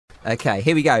Okay,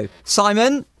 here we go.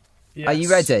 Simon, Yes, are you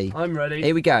ready? I'm ready.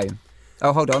 Here we go.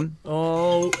 Oh, hold on.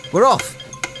 Oh, We're off.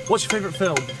 what's your favourite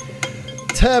film?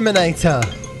 Terminator.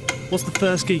 What's the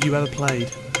first gig you ever played?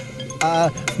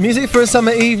 Music for a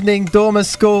Summer Evening, Dormer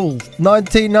School,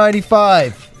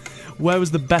 1995. Where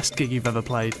was the best gig you've ever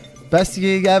played? Best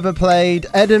gig ever played,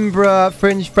 Edinburgh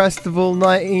Fringe Festival,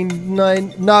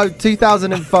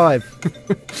 2005.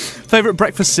 Favourite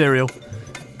breakfast cereal?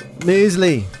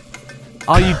 Muesli.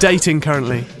 Are you dating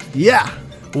currently? Yeah.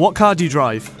 What car do you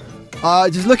drive?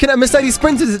 Just looking at Mercedes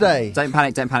Sprinter today. Don't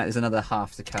panic, don't panic. There's another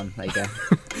half to come. There you go.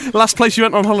 Last place you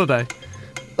went on holiday?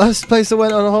 Last place I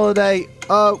went on a holiday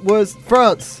was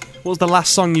France. What was the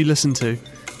last song you listened to?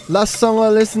 Last song I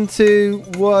listened to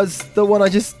was the one I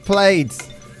just played.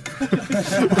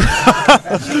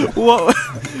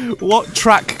 What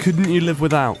track couldn't you live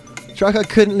without? Track I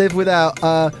couldn't live without.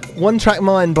 One Track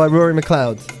Mind by Rory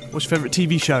McLeod. What's your favourite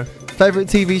TV show? Favourite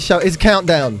TV show is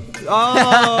Countdown.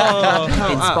 Oh,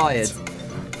 Inspired.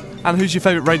 And who's your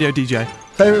favourite radio DJ?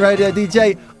 Favourite radio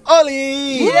DJ,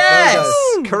 Ollie. Yes!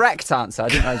 Correct answer. I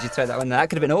didn't realise you'd throw that one there. That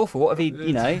could have been awful. What have he,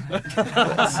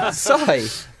 Sorry.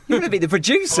 You would have been the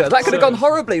producer. That could have gone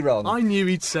horribly wrong. I knew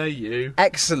he'd say you.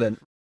 Excellent.